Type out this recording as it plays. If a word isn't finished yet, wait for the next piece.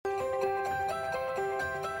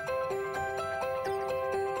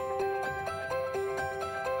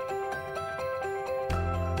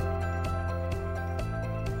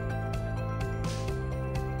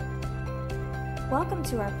Welcome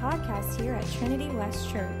to our podcast here at Trinity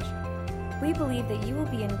West Church. We believe that you will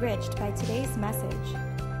be enriched by today's message.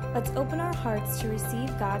 Let's open our hearts to receive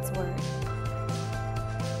God's Word.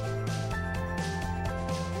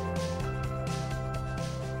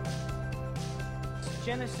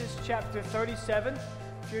 Genesis chapter 37.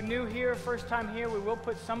 If you're new here, first time here, we will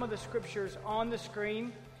put some of the scriptures on the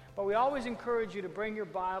screen, but we always encourage you to bring your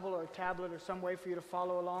Bible or a tablet or some way for you to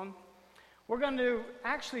follow along. We're going to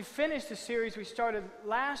actually finish the series we started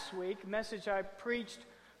last week, a message I preached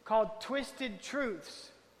called Twisted Truths.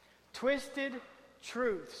 Twisted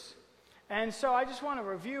Truths. And so I just want to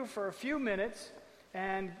review for a few minutes,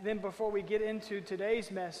 and then before we get into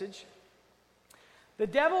today's message. The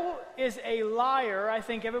devil is a liar. I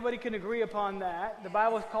think everybody can agree upon that. The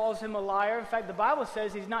Bible calls him a liar. In fact, the Bible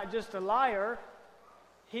says he's not just a liar,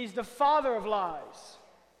 he's the father of lies.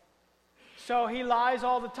 So he lies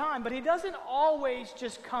all the time, but he doesn't always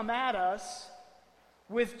just come at us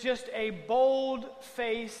with just a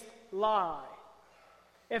bold-faced lie.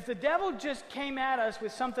 If the devil just came at us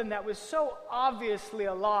with something that was so obviously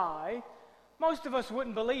a lie, most of us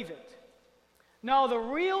wouldn't believe it. No, the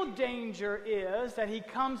real danger is that he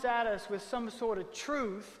comes at us with some sort of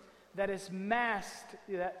truth that is masked,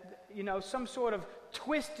 some sort of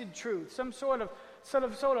twisted truth, some sort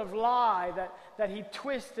of lie that he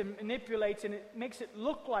twists and manipulates, and it makes it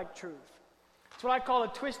look like truth. That's what I call a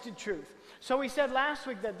twisted truth. So we said last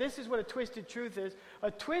week that this is what a twisted truth is. A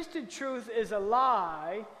twisted truth is a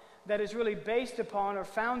lie that is really based upon or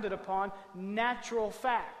founded upon natural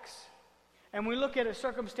facts. And we look at a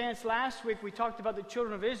circumstance last week. We talked about the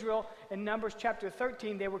children of Israel in Numbers chapter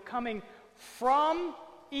 13. They were coming from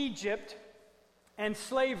Egypt and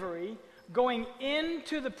slavery, going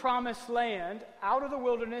into the promised land, out of the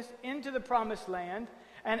wilderness, into the promised land.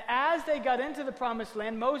 And as they got into the promised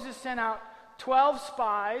land, Moses sent out 12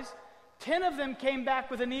 spies. 10 of them came back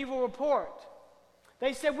with an evil report.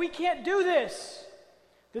 They said, "We can't do this.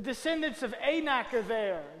 The descendants of Anak are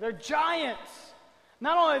there. They're giants.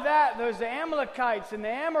 Not only that, there's the Amalekites and the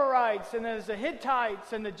Amorites, and there's the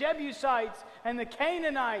Hittites and the Jebusites and the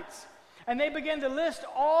Canaanites." And they began to list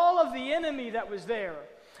all of the enemy that was there.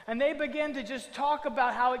 And they began to just talk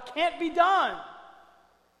about how it can't be done.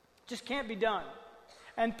 Just can't be done.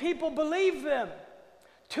 And people believed them.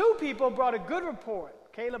 2 people brought a good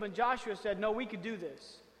report. Caleb and Joshua said, "No, we could do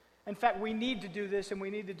this. In fact, we need to do this, and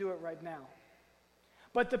we need to do it right now."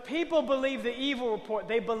 But the people believed the evil report.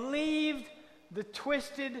 They believed the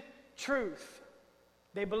twisted truth.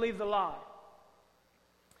 They believe the lie.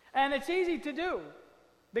 And it's easy to do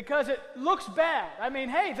because it looks bad. I mean,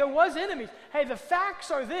 hey, there was enemies. Hey, the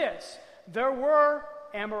facts are this. There were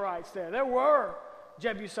Amorites there. There were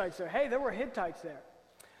Jebusites there. Hey, there were Hittites there.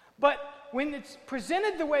 But when it's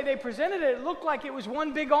presented the way they presented it, it looked like it was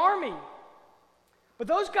one big army. But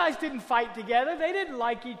those guys didn't fight together. They didn't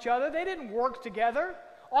like each other. They didn't work together.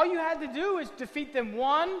 All you had to do is defeat them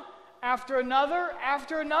one after another,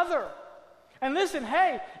 after another. And listen,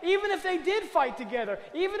 hey, even if they did fight together,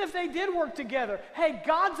 even if they did work together, hey,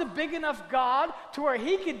 God's a big enough God to where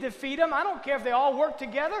he could defeat them. I don't care if they all work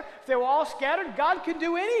together, if they were all scattered, God can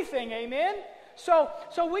do anything, amen? So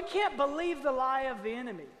we can't believe the lie of the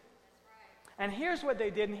enemy. And here's what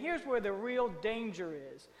they did, and here's where the real danger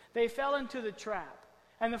is. They fell into the trap.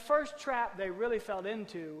 And the first trap they really fell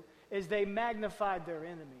into is they magnified their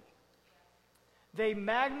enemy. They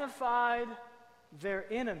magnified their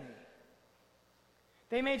enemy.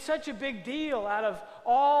 They made such a big deal out of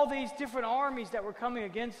all these different armies that were coming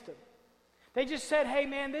against them. They just said, "Hey,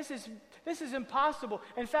 man, this is impossible."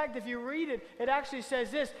 In fact, if you read it, it actually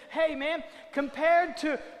says this: "Hey, man, compared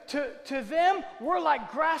to them, we're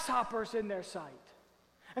like grasshoppers in their sight."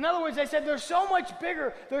 In other words, they said, "They're so much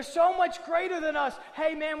bigger. They're so much greater than us.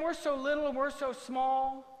 Hey, man, we're so little and we're so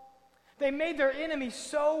small." They made their enemy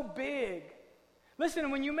so big.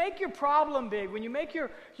 Listen, when you make your problem big, when you make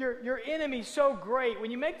your enemy so great,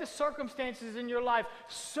 when you make the circumstances in your life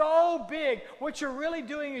so big, what you're really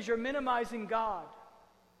doing is you're minimizing God.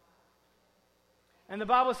 And the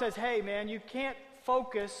Bible says, hey, man, you can't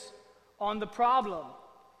focus on the problem.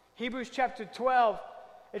 Hebrews chapter 12,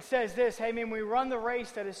 it says this: hey, man, we run the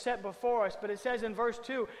race that is set before us. But it says in verse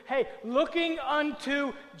 2, hey, looking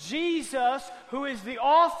unto Jesus, who is the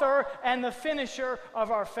author and the finisher of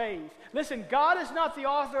our faith. Listen, God is not the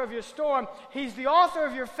author of your storm. He's the author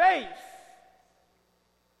of your faith.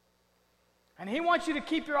 And he wants you to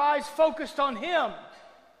keep your eyes focused on him.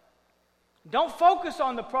 Don't focus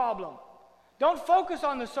on the problem. Don't focus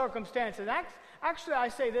on the circumstances. Actually, I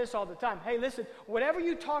say this all the time. Hey, listen, whatever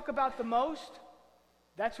you talk about the most,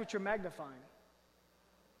 that's what you're magnifying.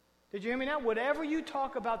 Did you hear me now? Whatever you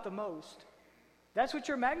talk about the most, that's what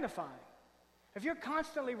you're magnifying. If you're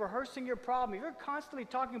constantly rehearsing your problem, if you're constantly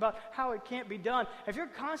talking about how it can't be done, if you're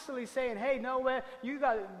constantly saying, hey, Noah,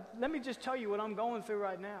 let me just tell you what I'm going through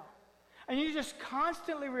right now, and you're just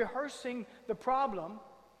constantly rehearsing the problem,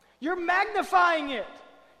 you're magnifying it.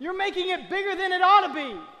 You're making it bigger than it ought to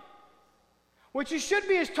be. What you should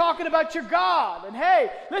be is talking about your God. And hey,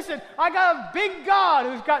 listen, I got a big God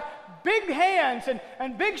who's got big hands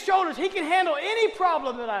and big shoulders. He can handle any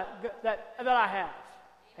problem that I have.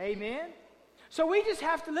 Amen? So we just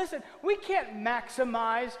have to listen. We can't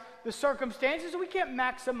maximize the circumstances. We can't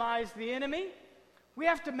maximize the enemy. We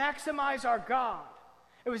have to maximize our God.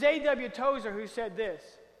 It was A.W. Tozer who said this.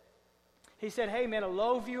 He said, hey man, a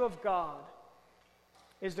low view of God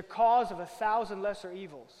is the cause of 1,000 lesser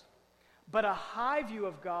evils. But a high view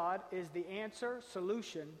of God is the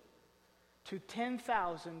solution to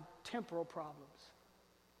 10,000 temporal problems.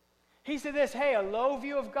 He said this, hey, a low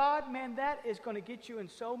view of God, man, that is going to get you in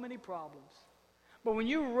so many problems. But when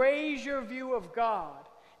you raise your view of God,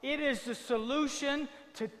 it is the solution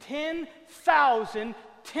to 10,000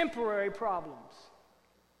 temporary problems.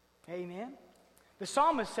 Amen? The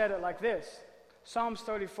psalmist said it like this. Psalms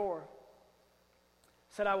 34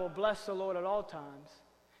 said, I will bless the Lord at all times.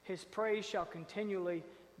 His praise shall continually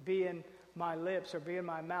be in my lips or be in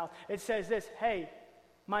my mouth. It says this, hey,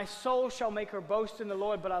 my soul shall make her boast in the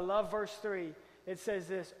Lord. But I love verse 3. It says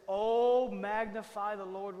this, oh, magnify the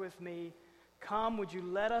Lord with me. Come, would you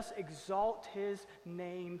let us exalt his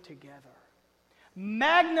name together.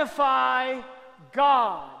 Magnify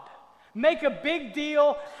God. Make a big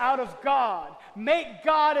deal out of God. Make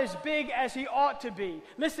God as big as he ought to be.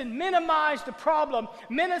 Listen, minimize the problem,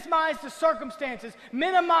 minimize the circumstances,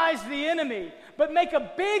 minimize the enemy, but make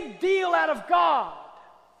a big deal out of God.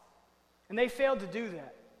 And they failed to do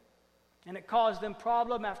that. And it caused them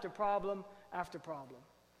problem after problem after problem.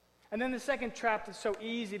 And then the second trap that's so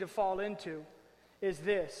easy to fall into is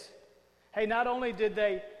this. Hey, not only did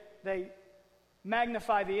they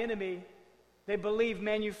magnify the enemy, they believe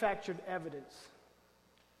manufactured evidence.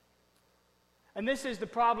 And this is the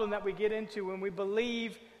problem that we get into when we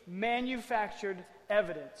believe manufactured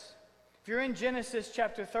evidence. If you're in Genesis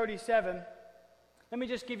chapter 37, let me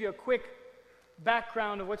just give you a quick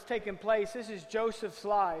background of what's taken place. This is Joseph's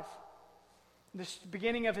life, the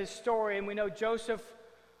beginning of his story, and we know Joseph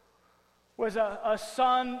was a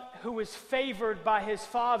son who was favored by his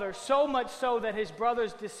father, so much so that his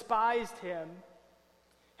brothers despised him.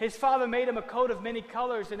 His father made him a coat of many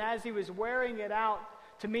colors, and as he was wearing it out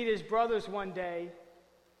to meet his brothers one day,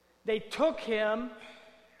 they took him,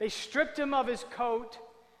 they stripped him of his coat,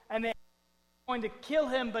 and they were going to kill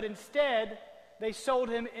him, but instead they sold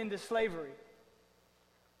him into slavery.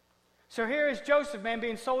 So here is Joseph, man,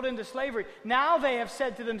 being sold into slavery. Now they have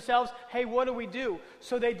said to themselves, hey, what do we do?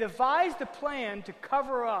 So they devised a plan to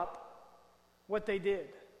cover up what they did.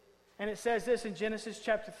 And it says this in Genesis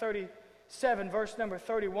chapter 37, verse number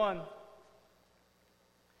 31. It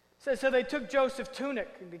says, so they took Joseph's tunic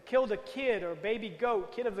and they killed a kid or baby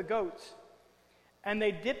goat, kid of the goats, and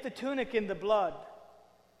they dipped the tunic in the blood.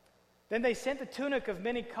 Then they sent the tunic of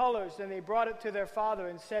many colors and they brought it to their father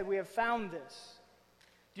and said, we have found this.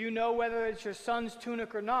 Do you know whether it's your son's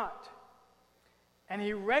tunic or not? And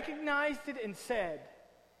he recognized it and said,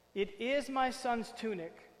 it is my son's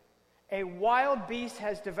tunic. A wild beast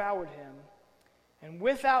has devoured him. And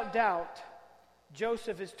without doubt,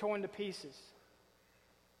 Joseph is torn to pieces.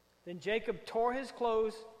 Then Jacob tore his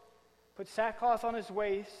clothes, put sackcloth on his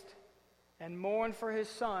waist, and mourned for his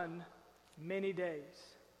son many days.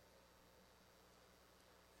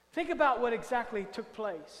 Think about what exactly took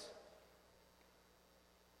place.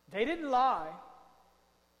 They didn't lie,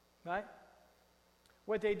 right?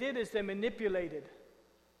 What they did is they manipulated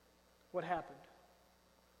what happened.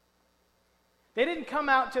 They didn't come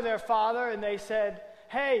out to their father and they said,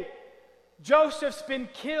 hey, Joseph's been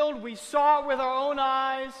killed. We saw it with our own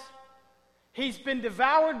eyes. He's been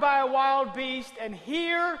devoured by a wild beast, and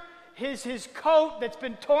here is his coat that's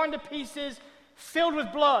been torn to pieces, filled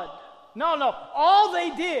with blood. No. All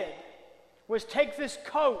they did was take this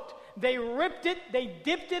coat. They ripped it, they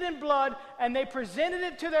dipped it in blood, and they presented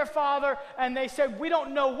it to their father, and they said, we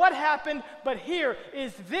don't know what happened, but here,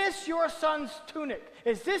 is this your son's tunic?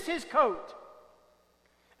 Is this his coat?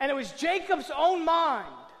 And it was Jacob's own mind.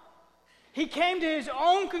 He came to his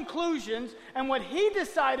own conclusions, and what he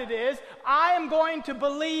decided is, I am going to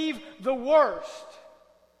believe the worst.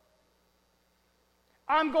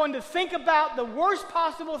 I'm going to think about the worst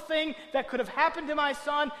possible thing that could have happened to my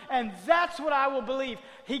son, and that's what I will believe.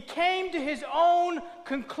 He came to his own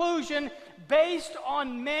conclusion based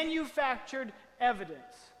on manufactured evidence.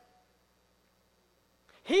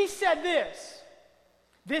 He said this,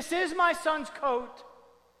 This is my son's coat.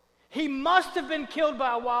 He must have been killed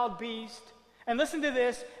by a wild beast. And listen to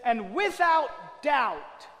this, and without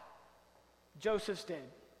doubt, Joseph's dead.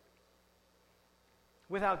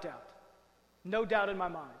 Without doubt. No doubt in my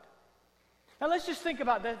mind. Now let's just think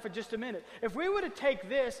about that for just a minute. If we were to take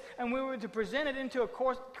this and we were to present it into a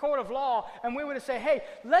court of law and we were to say, hey,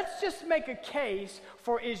 let's just make a case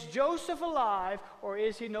for is Joseph alive or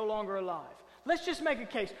is he no longer alive? Let's just make a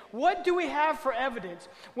case. What do we have for evidence?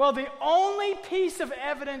 Well, the only piece of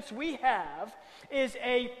evidence we have is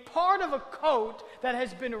a part of a coat that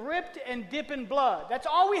has been ripped and dipped in blood. That's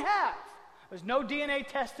all we have. There's no DNA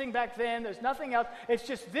testing back then. There's nothing else. It's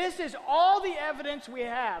just this is all the evidence we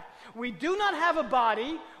have. We do not have a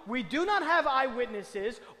body. We do not have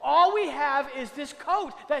eyewitnesses. All we have is this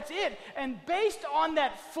coat. That's it. And based on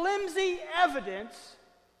that flimsy evidence,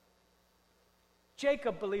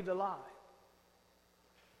 Jacob believed a lie.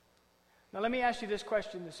 Now let me ask you this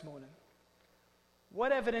question this morning.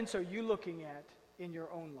 What evidence are you looking at in your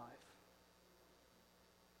own life?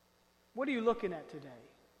 What are you looking at today?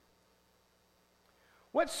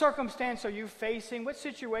 What circumstance are you facing? What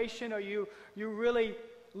situation are you really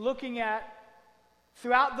looking at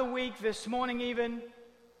throughout the week, this morning even?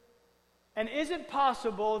 And is it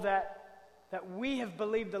possible that we have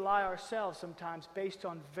believed a lie ourselves sometimes based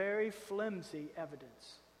on very flimsy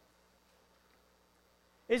evidence?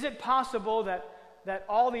 Is it possible that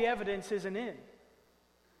all the evidence isn't in?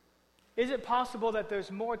 Is it possible that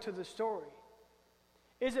there's more to the story?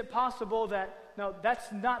 Is it possible that, no,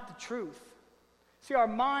 that's not the truth? See, our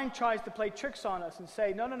mind tries to play tricks on us and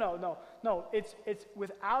say, no, it's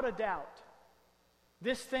without a doubt.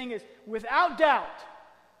 This thing is, without doubt,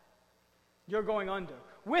 you're going under.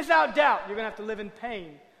 Without doubt, you're going to have to live in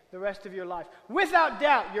pain the rest of your life. Without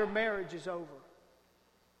doubt, your marriage is over.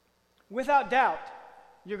 Without doubt,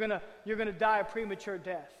 you're going to die a premature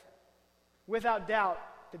death. Without doubt,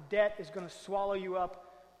 the debt is going to swallow you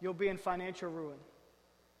up. You'll be in financial ruin.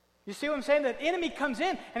 You see what I'm saying? The enemy comes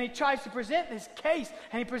in and he tries to present his case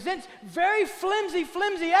and he presents very flimsy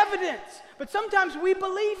evidence. But sometimes we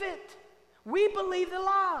believe it. We believe the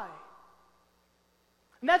lie.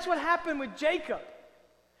 And that's what happened with Jacob.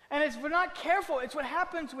 And if we're not careful, it's what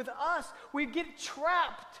happens with us. We get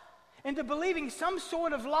trapped into believing some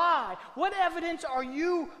sort of lie. What evidence are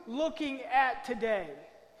you looking at today?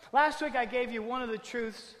 Last week I gave you one of the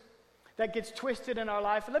truths that gets twisted in our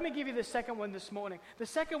life. Let me give you the second one this morning. The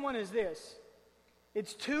second one is this.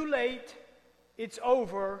 It's too late. It's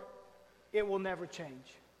over. It will never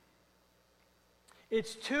change.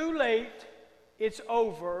 It's too late. It's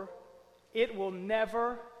over. It will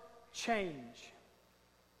never change.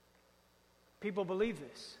 People believe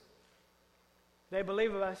this. They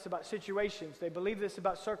believe this about situations. They believe this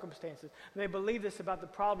about circumstances. They believe this about the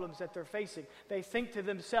problems that they're facing. They think to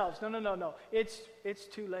themselves, no. It's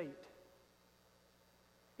too late.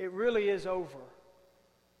 It really is over.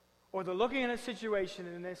 Or they're looking at a situation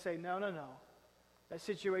and they say, no. That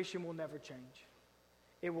situation will never change.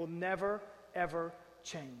 It will never, ever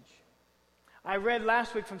change. I read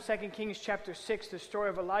last week from 2 Kings chapter 6, the story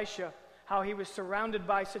of Elisha, how he was surrounded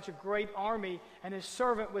by such a great army and his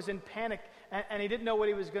servant was in panic and he didn't know what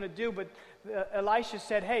he was going to do. But Elisha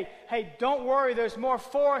said, hey, don't worry, there's more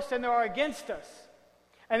for us than there are against us.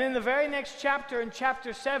 And in the very next chapter, in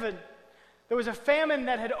chapter 7, there was a famine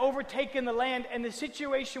that had overtaken the land, and the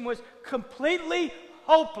situation was completely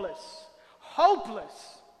hopeless.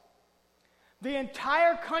 Hopeless. The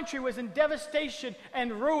entire country was in devastation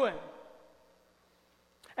and ruin.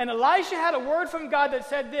 And Elisha had a word from God that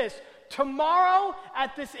said this: tomorrow,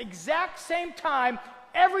 at this exact same time,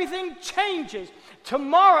 everything changes.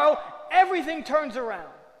 Tomorrow, everything turns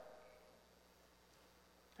around.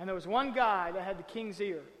 And there was one guy that had the king's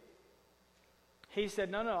ear. He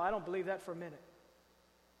said, no, I don't believe that for a minute.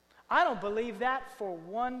 I don't believe that for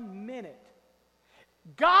 1 minute.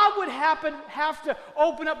 God would have to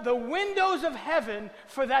open up the windows of heaven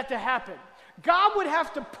for that to happen. God would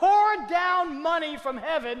have to pour down money from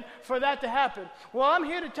heaven for that to happen. Well, I'm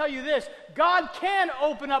here to tell you this. God can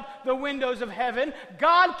open up the windows of heaven.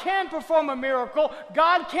 God can perform a miracle.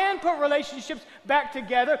 God can put relationships back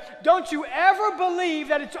together. Don't you ever believe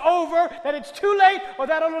that it's over, that it's too late, or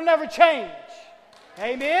that it'll never change.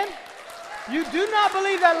 Amen? You do not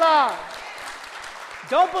believe that lie.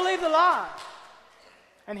 Don't believe the lie.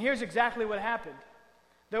 And here's exactly what happened.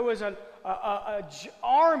 There was an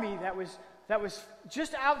army that was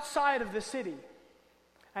just outside of the city.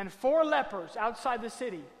 And 4 lepers outside the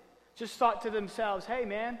city just thought to themselves, hey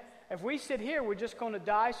man, if we sit here, we're just going to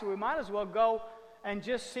die, so we might as well go and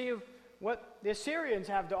just see what the Assyrians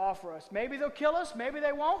have to offer us. Maybe they'll kill us, maybe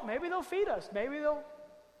they won't, maybe they'll feed us, maybe they'll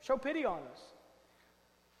Show pity on us.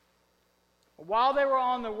 While they were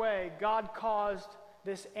on their way, God caused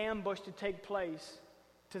this ambush to take place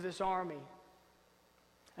to this army.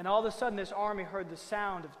 And all of a sudden, this army heard the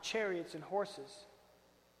sound of chariots and horses.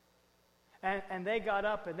 And they got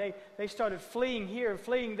up and they started fleeing here and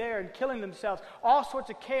fleeing there and killing themselves. All sorts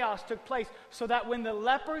of chaos took place, so that when the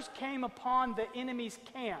lepers came upon the enemy's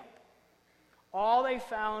camp, all they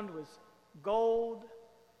found was gold,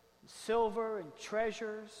 silver, and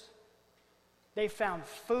treasures. They found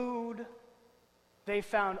food. They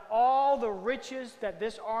found all the riches that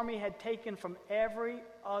this army had taken from every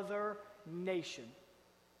other nation.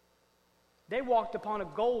 They walked upon a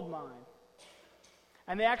gold mine.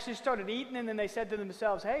 And they actually started eating, and then they said to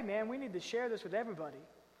themselves, hey, man, we need to share this with everybody.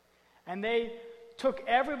 And they took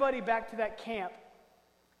everybody back to that camp,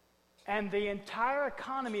 and the entire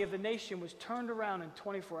economy of the nation was turned around in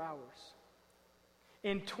 24 hours.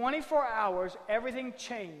 In 24 hours, everything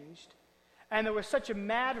changed, and there was such a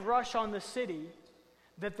mad rush on the city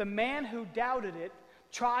that the man who doubted it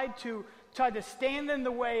tried to stand in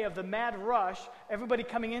the way of the mad rush, everybody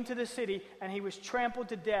coming into the city, and he was trampled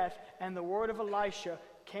to death, and the word of Elisha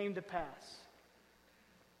came to pass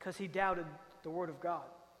because he doubted the word of God.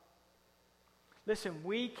 Listen,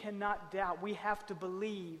 we cannot doubt. We have to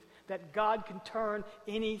believe that God can turn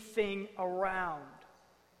anything around.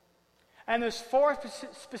 And there's 4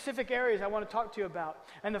 specific areas I want to talk to you about.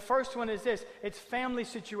 And the first one is this: it's family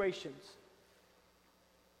situations.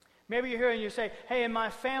 Maybe you're here and you say, hey, in my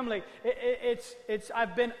family,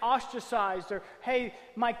 I've been ostracized, or hey,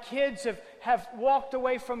 my kids have walked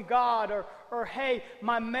away from God, or hey,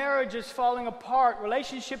 my marriage is falling apart,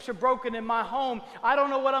 relationships are broken in my home, I don't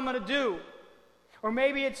know what I'm going to do. Or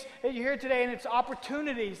maybe you're here today and it's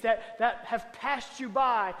opportunities that have passed you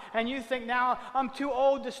by, and you think, now I'm too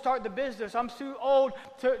old to start the business, I'm too old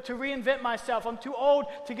to reinvent myself, I'm too old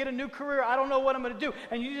to get a new career, I don't know what I'm going to do.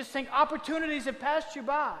 And you just think opportunities have passed you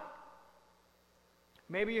by.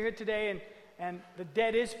 Maybe you're here today and the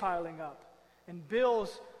debt is piling up, and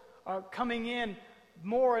bills are coming in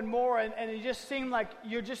more and more, and it just seems like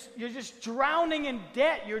you're just drowning in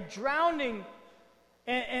debt. You're drowning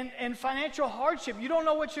in financial hardship. You don't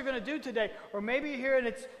know what you're going to do today. Or maybe you're here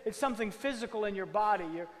and it's something physical in your body.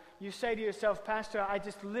 You say to yourself, Pastor, I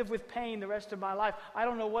just live with pain the rest of my life. I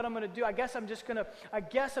don't know what I'm going to do. I guess I'm just going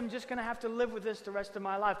to have to live with this the rest of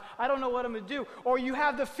my life. I don't know what I'm going to do. Or you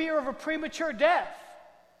have the fear of a premature death.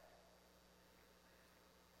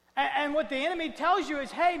 And what the enemy tells you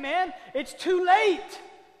is, hey, man, it's too late.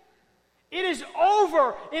 It is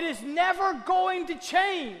over. It is never going to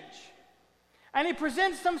change. And he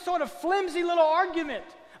presents some sort of flimsy little argument,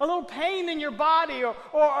 a little pain in your body, or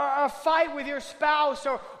a fight with your spouse,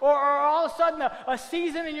 or all of a sudden a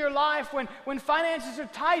season in your life when finances are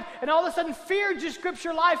tight, and all of a sudden fear just grips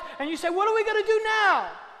your life, and you say, what are we going to do now?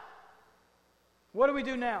 What do we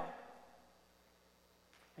do now?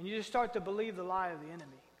 And you just start to believe the lie of the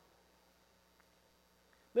enemy.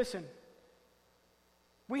 Listen,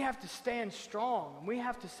 we have to stand strong, and we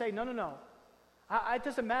have to say, no. It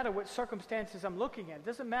doesn't matter what circumstances I'm looking at. It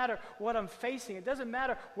doesn't matter what I'm facing. It doesn't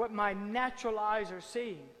matter what my natural eyes are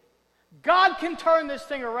seeing. God can turn this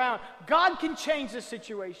thing around. God can change this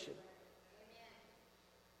situation.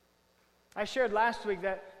 I shared last week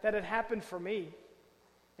that it happened for me.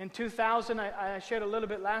 In 2000, I shared a little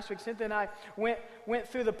bit last week. Cynthia and I went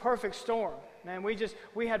through the perfect storm. Man,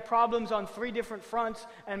 we had problems on 3 different fronts,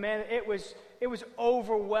 and man, it was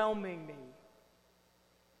overwhelming me.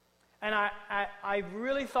 And I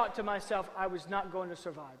really thought to myself, I was not going to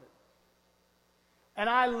survive it. And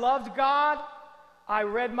I loved God. I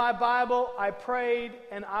read my Bible. I prayed,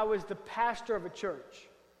 and I was the pastor of a church.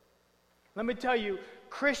 Let me tell you,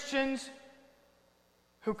 Christians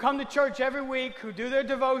who come to church every week, who do their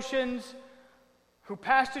devotions, who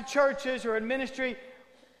pastor churches or in ministry,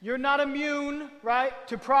 you're not immune, right,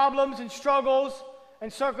 to problems and struggles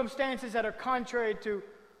and circumstances that are contrary to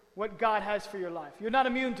what God has for your life. You're not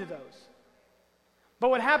immune to those. But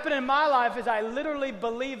what happened in my life is I literally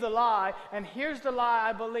believed the lie, and here's the lie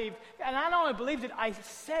I believed. And I not only believed it, I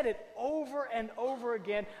said it over and over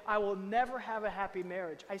again. I will never have a happy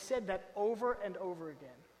marriage. I said that over and over again.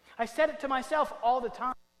 I said it to myself all the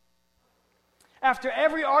time. After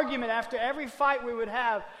every argument, after every fight we would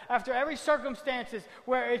have, after every circumstances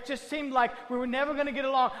where it just seemed like we were never going to get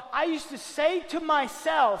along, I used to say to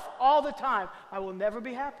myself all the time, I will never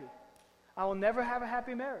be happy. I will never have a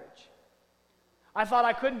happy marriage. I thought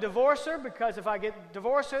I couldn't divorce her because if I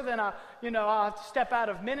divorce her, then I'll have to step out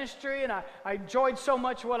of ministry, and I enjoyed so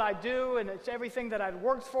much what I do, and it's everything that I'd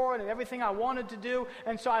worked for and everything I wanted to do,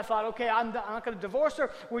 and so I thought, okay, I'm not going to divorce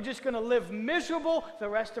her. We're just going to live miserable the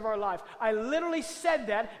rest of our life. I literally said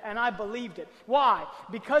that, and I believed it. Why?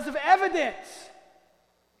 Because of evidence.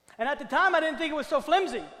 And at the time, I didn't think it was so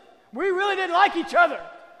flimsy. We really didn't like each other,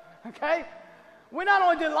 okay? We not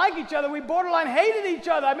only didn't like each other, we borderline hated each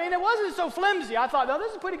other. I mean, it wasn't so flimsy. I thought, no,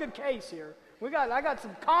 this is a pretty good case here. I got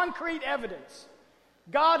some concrete evidence.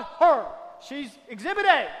 God, her. She's Exhibit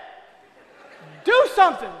A. Do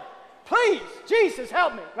something. Please, Jesus,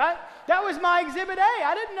 help me, right? That was my Exhibit A.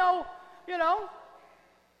 I didn't know,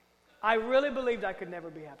 I really believed I could never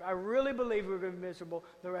be happy. I really believed we were going to be miserable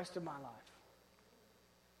the rest of my life.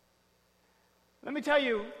 Let me tell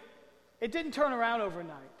you, it didn't turn around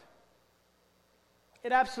overnight.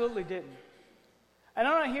 It absolutely didn't. And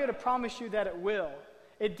I'm not here to promise you that it will.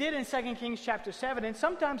 It did in 2 Kings chapter 7, and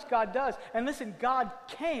sometimes God does. And listen, God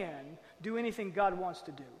can do anything God wants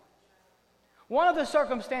to do. One of the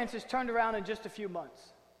circumstances turned around in just a few months.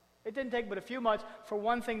 It didn't take but a few months for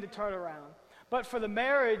one thing to turn around. But for the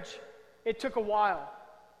marriage, it took a while.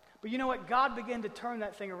 But you know what? God began to turn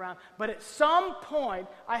that thing around. But at some point,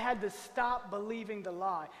 I had to stop believing the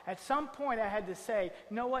lie. At some point, I had to say,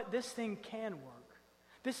 you know what? This thing can work.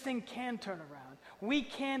 This thing can turn around. We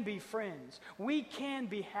can be friends. We can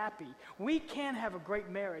be happy. We can have a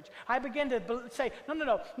great marriage. I began to say,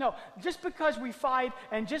 no. Just because we fight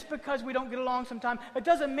and just because we don't get along sometimes, it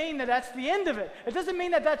doesn't mean that that's the end of it. It doesn't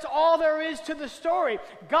mean that that's all there is to the story.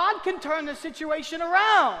 God can turn the situation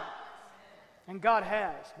around. And God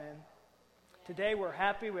has, man. Today we're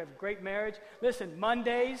happy. We have a great marriage. Listen,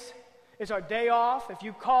 Mondays is our day off. If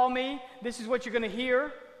you call me, this is what you're going to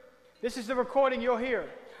hear. This is the recording you'll hear.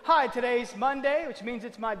 Hi, today's Monday, which means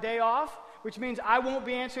it's my day off, which means I won't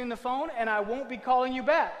be answering the phone and I won't be calling you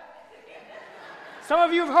back. Some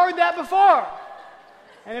of you have heard that before.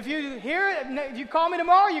 And if you hear it, if you call me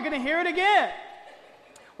tomorrow, you're going to hear it again.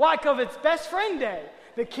 Why? Because it's best friend day.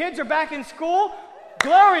 The kids are back in school.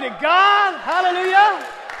 Glory to God. Hallelujah.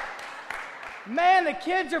 Man, the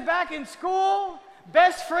kids are back in school.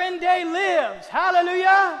 Best friend day lives.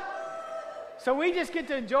 Hallelujah. So we just get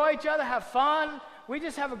to enjoy each other, have fun. We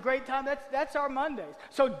just have a great time. That's our Mondays.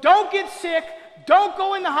 So don't get sick. Don't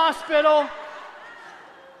go in the hospital.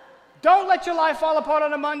 Don't let your life fall apart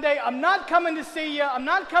on a Monday. I'm not coming to see you. I'm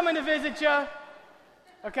not coming to visit you.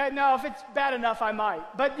 Okay? No, if it's bad enough, I might.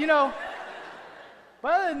 But,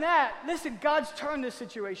 but other than that, listen, God's turned this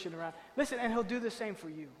situation around. Listen, and He'll do the same for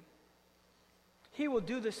you. He will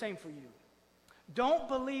do the same for you. Don't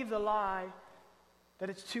believe the lie that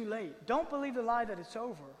it's too late. Don't believe the lie that it's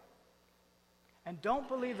over. And don't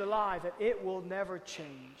believe the lie that it will never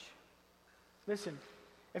change. Listen,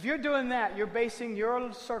 if you're doing that, you're basing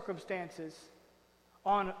your circumstances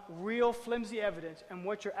on real flimsy evidence, and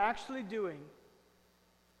what you're actually doing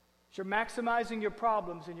is you're maximizing your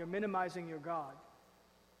problems and you're minimizing your God.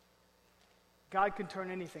 God can turn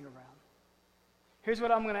anything around. Here's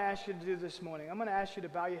what I'm going to ask you to do this morning. I'm going to ask you to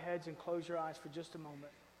bow your heads and close your eyes for just a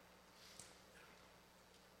moment.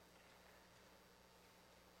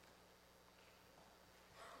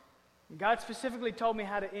 God specifically told me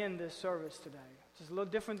how to end this service today. It's just a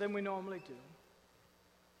little different than we normally do.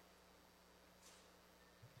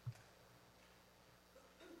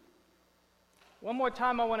 One more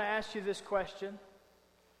time, I want to ask you this question.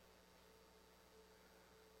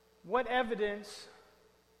 What evidence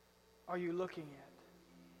are you looking at?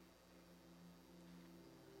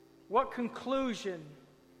 What conclusion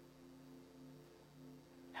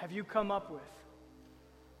have you come up with?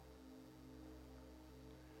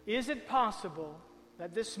 Is it possible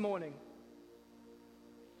that this morning,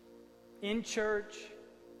 in church,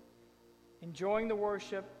 enjoying the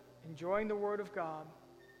worship, enjoying the Word of God,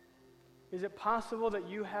 is it possible that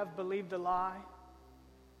you have believed a lie?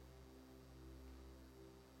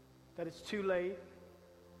 That it's too late?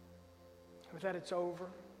 Or that it's over?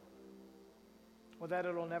 Or that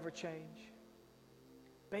it'll never change?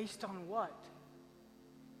 Based on what?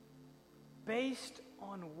 Based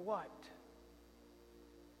on what?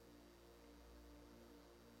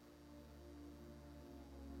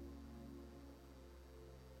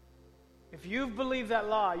 If you've believed that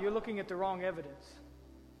lie, you're looking at the wrong evidence.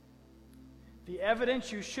 The evidence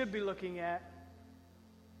you should be looking at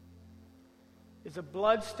is a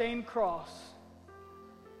blood-stained cross,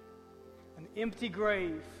 an empty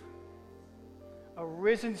grave, a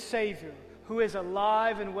risen Savior who is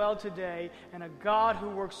alive and well today, and a God who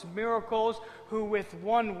works miracles, who with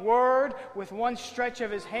one word, with one stretch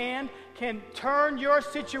of his hand, can turn your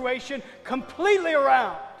situation completely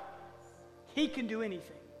around. He can do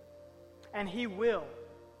anything, and he will.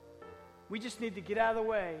 We just need to get out of the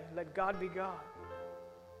way, let God be God.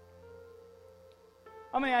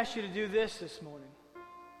 I'm going to ask you to do this morning.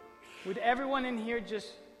 Would everyone in here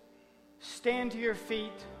just stand to your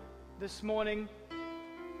feet this morning?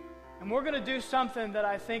 And we're going to do something that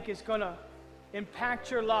I think is going to impact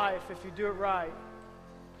your life if you do it right.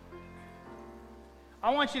 I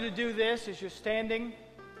want you to do this as you're standing.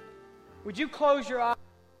 Would you close your eyes?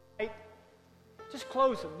 Just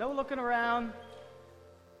close them. No looking around.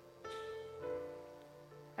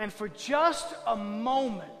 And for just a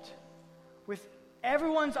moment, with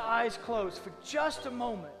everyone's eyes closed, for just a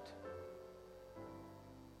moment,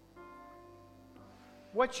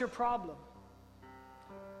 what's your problem?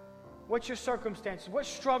 What's your circumstances? What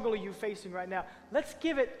struggle are you facing right now? Let's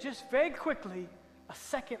give it just very quickly a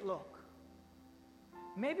second look.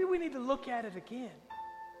 Maybe we need to look at it again.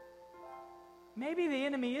 Maybe the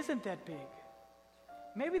enemy isn't that big.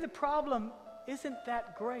 Maybe the problem isn't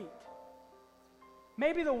that great.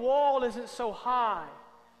 Maybe the wall isn't so high.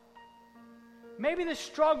 Maybe the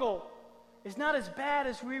struggle is not as bad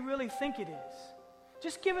as we really think it is.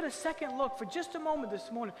 Just give it a second look for just a moment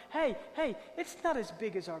this morning. Hey, it's not as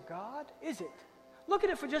big as our God, is it? Look at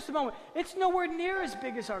it for just a moment. It's nowhere near as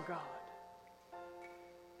big as our God.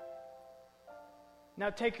 Now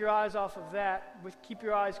take your eyes off of that. Keep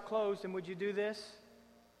your eyes closed, and would you do this?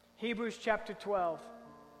 Hebrews chapter 12.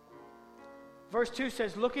 Verse 2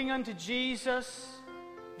 says, looking unto Jesus,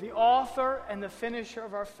 the author and the finisher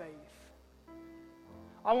of our faith.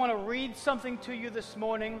 I want to read something to you this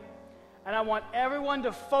morning. And I want everyone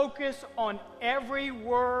to focus on every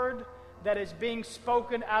word that is being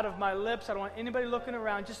spoken out of my lips. I don't want anybody looking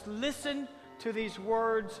around. Just listen to these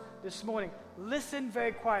words this morning. Listen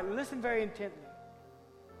very quietly. Listen very intently.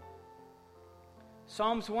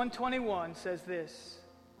 Psalms 121 says this: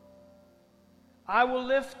 I will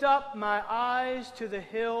lift up my eyes to the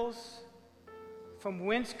hills, from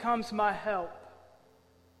whence comes my help.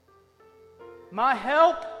 My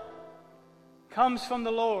help comes from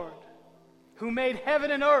the Lord, who made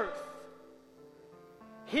heaven and earth.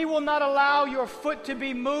 He will not allow your foot to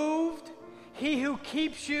be moved. He who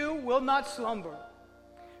keeps you will not slumber.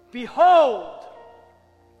 Behold,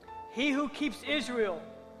 he who keeps Israel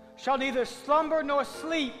shall neither slumber nor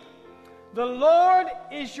sleep. The Lord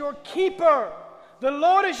is your keeper. The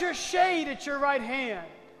Lord is your shade at your right hand.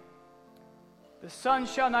 The sun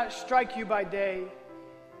shall not strike you by day,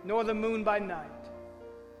 nor the moon by night.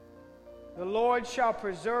 The Lord shall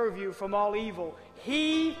preserve you from all evil.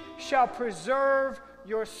 He shall preserve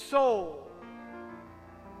your soul.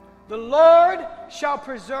 The Lord shall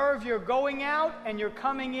preserve your going out and your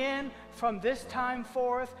coming in from this time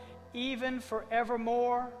forth, even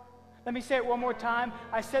forevermore. Let me say it one more time.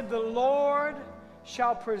 I said, the Lord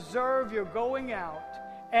shall preserve your going out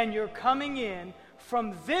and your coming in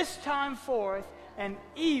from this time forth and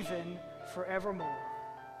even forevermore.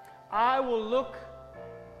 I will look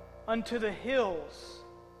unto the hills.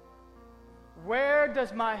 Where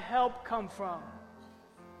does my help come from?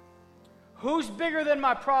 Who's bigger than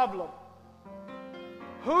my problem?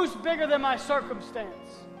 Who's bigger than my circumstance?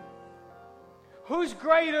 Who's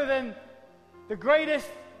greater than the greatest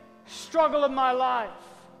struggle of my life?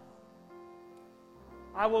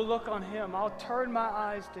 I will look on him. I'll turn my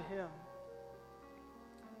eyes to him.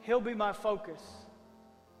 He'll be my focus.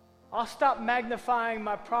 I'll stop magnifying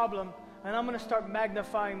my problem, and I'm going to start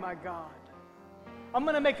magnifying my God. I'm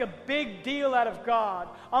going to make a big deal out of God.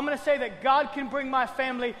 I'm going to say that God can bring my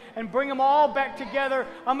family and bring them all back together.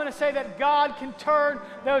 I'm going to say that God can turn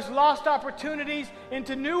those lost opportunities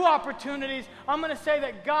into new opportunities. I'm going to say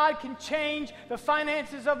that God can change the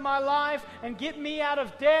finances of my life and get me out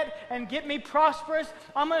of debt and get me prosperous.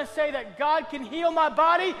 I'm going to say that God can heal my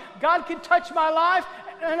body. God can touch my life,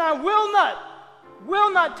 and I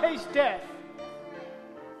will not taste death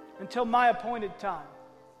until my appointed time.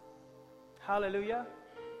 Hallelujah.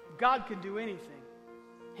 God can do anything.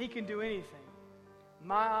 He can do anything.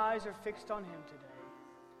 My eyes are fixed on him today.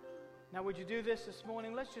 Now, would you do this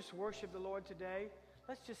morning? Let's just worship the Lord today.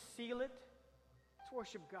 Let's just seal it. Let's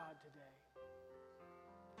worship God today.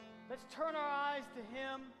 Let's turn our eyes to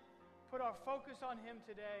him, put our focus on him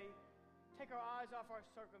today, take our eyes off our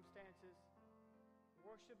circumstances,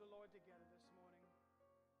 worship the Lord together this morning.